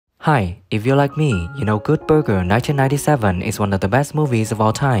Hi, if you're like me, you know Good Burger 1997 is one of the best movies of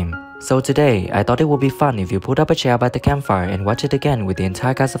all time. So today, I thought it would be fun if you put up a chair by the campfire and watch it again with the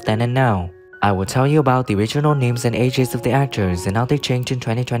entire cast of then and now. I will tell you about the original names and ages of the actors and how they changed in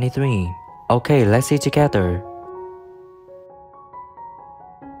 2023. Okay, let's see together.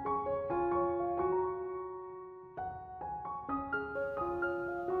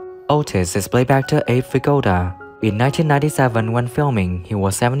 Otis is played by actor Abe Vigoda. In 1997, when filming, he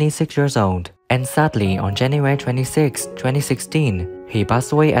was 76 years old, and sadly, on January 26, 2016, he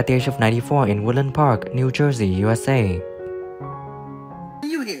passed away at the age of 94 in Woodland Park, New Jersey, USA.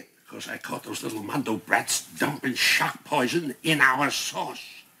 You here? Because I caught those little Mondo brats dumping shark poison in our sauce.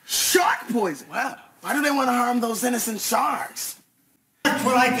 Shark poison? Well, why do they want to harm those innocent sharks? That's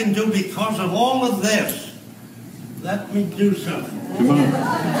what I can do because of all of this. Let me do something. Come on.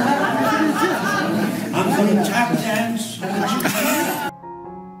 I'm going to tap dance.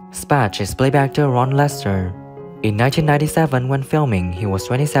 Spatch is played by actor Ron Lester. In 1997, when filming, he was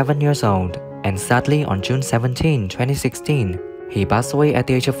 27 years old, and sadly, on June 17, 2016, he passed away at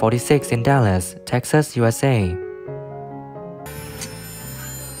the age of 46 in Dallas, Texas, USA.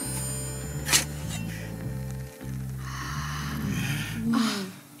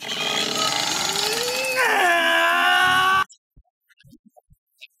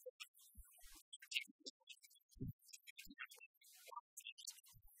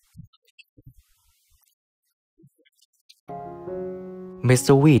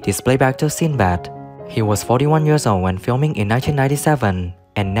 Mr. Wheat is played by actor Sinbad. He was 41 years old when filming in 1997,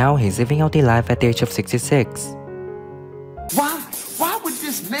 and now he's living out the life at the age of 66. Why would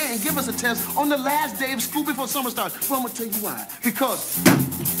this man give us a test on the last day of school before summer starts? Well, I'm gonna tell you why. Because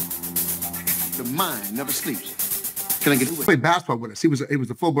the mind never sleeps. Can I get He played basketball with us. He was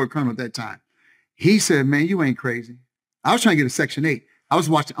a full-blood colonel at that time. He said, "Man, you ain't crazy." I was trying to get a Section 8. I was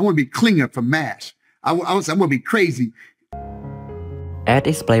watching. I want to be cleaning up for MASH. I'm going to be crazy. Ed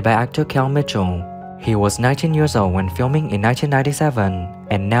is played by actor Kel Mitchell. He was 19 years old when filming in 1997,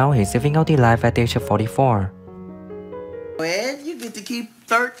 and now he's living out the life at the age of 44. Ed, you get to keep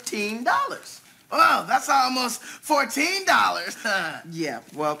 $13. Oh, that's almost $14. Yeah,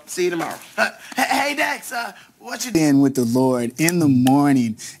 well, see you tomorrow. Hey, Dex, what you in with the Lord in the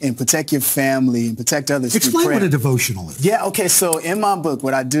morning and protect your family and protect others through Explain prayer. what a devotional is. Yeah, okay, so in my book,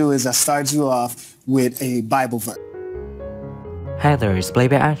 what I do is I start you off with a Bible verse. Heather is played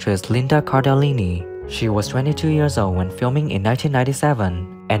by actress Linda Cardellini. She was 22 years old when filming in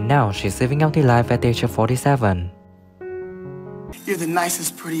 1997, and now she's living out the life at the age of 47. You're the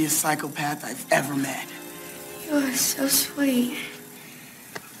nicest, prettiest psychopath I've ever met. You're so sweet.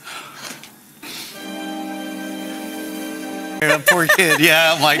 That poor kid.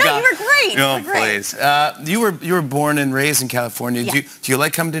 Yeah, oh my No, God. you were great. No, You were great. please. You were born and raised in California. Yeah. Do you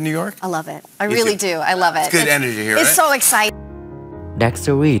like coming to New York? I love it. I really do. I love it. It's good energy here, It's right? so exciting.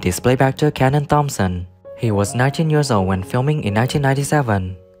 Dexter Reed is played by actor Kenan Thompson. He was 19 years old when filming in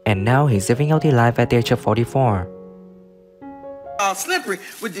 1997, and now he's living out the life at the age of 44. Slippery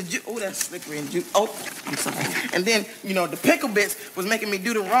with the oh, that's slippery and juice. Oh, I'm sorry. And then, you know, the pickle bits was making me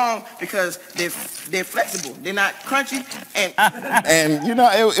do the wrong because they're flexible. They're not crunchy. And you know,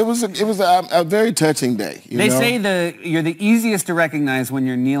 it was a very touching day. They say you're the easiest to recognize when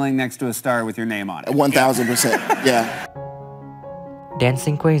you're kneeling next to a star with your name on it. 1000%. Yeah.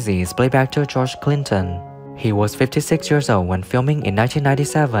 Dancing Crazy is played by actor George Clinton. He was 56 years old when filming in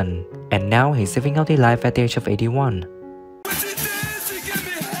 1997, and now he's living out the life at the age of 81.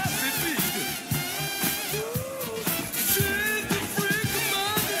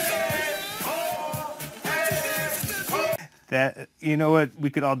 That, you know what, we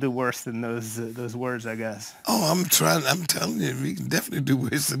could all do worse than those words, I guess. Oh, I'm telling you, we can definitely do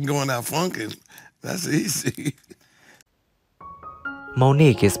worse than going out funking. That's easy.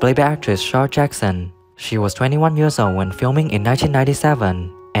 Monique is played by actress Shar Jackson. She was 21 years old when filming in 1997,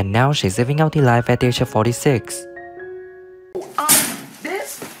 and now she's living out the life at the age of 46.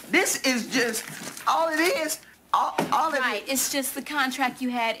 This is just all it is. All Right, it's just the contract you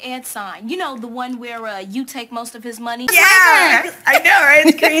had Ed sign. You know, the one where you take most of his money? Yeah, I know, right?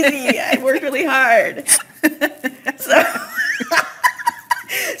 It's crazy. I worked really hard. So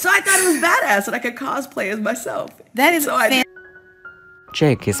I thought it was badass and I could cosplay as myself. That is so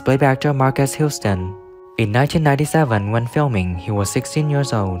Jake is played by actor Marcus Houston. In 1997, when filming, he was 16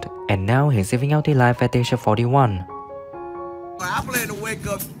 years old, and now he's living out the life at the age of 41. I plan to wake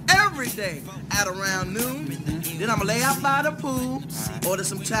up every day at around noon. Then I'm gonna lay out by the pool, order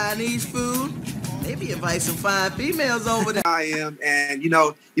some Chinese food, Maybe invite some fine females over there. I am, and you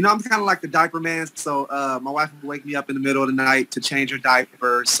know, I'm kind of like the diaper man. So my wife will wake me up in the middle of the night to change her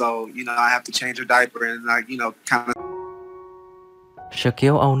diaper. So I have to change her diaper, and kind of.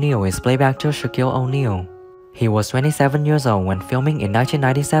 Shaquille O'Neal is played by actor Shaquille O'Neal. He was 27 years old when filming in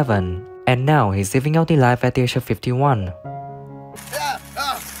 1997, and now he's living out the life at the age of 51.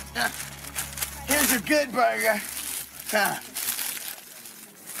 Here's your good burger.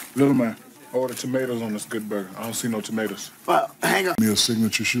 Little man, order tomatoes on this good burger. I don't see no tomatoes. Well, hang on. Me a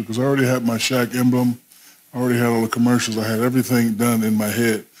signature shoe, because I already had my Shaq emblem. I already had all the commercials. I had everything done in my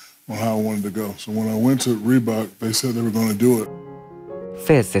head on how I wanted to go. So when I went to Reebok, they said they were going to do it.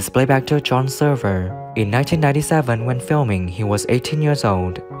 Fitz is played by actor John Server. In 1997, when filming, he was 18 years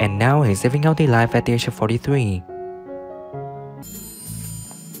old, and now he's living out the life at the age of 43.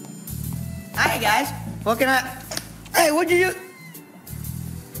 Hi guys, what can I? Hey, what'd you do?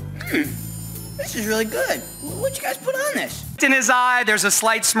 This is really good. What'd you guys put on this? In his eye, there's a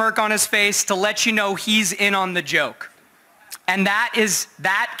slight smirk on his face to let you know he's in on the joke. And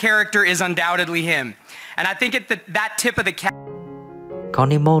that character is undoubtedly him. And I think at that tip of the cap.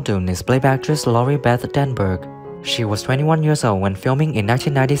 Connie Muldoon is played by actress Laurie Beth Denberg. She was 21 years old when filming in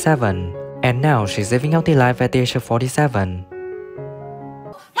 1997, and now she's living out the life at the age of 47.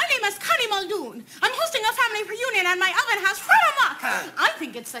 My name is Connie Muldoon. I'm hosting a family reunion at my oven house right amok. I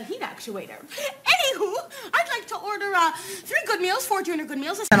think it's a heat actuator. Anywho, I'd like to order 3 good meals, 4 junior good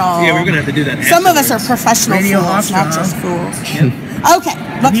meals. Yeah, we're gonna have to do that. Some of us are professional Radio fools, not Oscar, just huh? fools. Yep. Okay,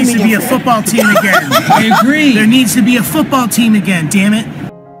 what There needs can to we be do a for you? football team again. I agree. There needs to be a football team again, damn it.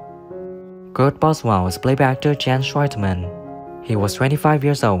 Kurt Boswell is played by actor Jan Schwartzman. He was 25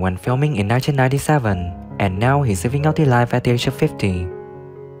 years old when filming in 1997, and now he's living out the life at the age of 50.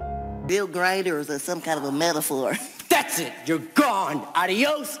 Bill Grinder, or is that some kind of a metaphor? That's it. You're gone.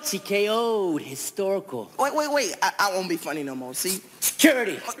 Adios. TKO'd. Historical. Wait. I won't be funny no more. See?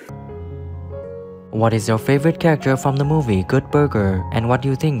 Security. What is your favorite character from the movie Good Burger, and what do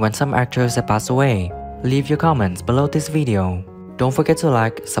you think when some actors have passed away? Leave your comments below this video. Don't forget to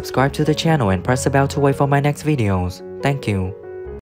like, subscribe to the channel, and press the bell to wait for my next videos. Thank you.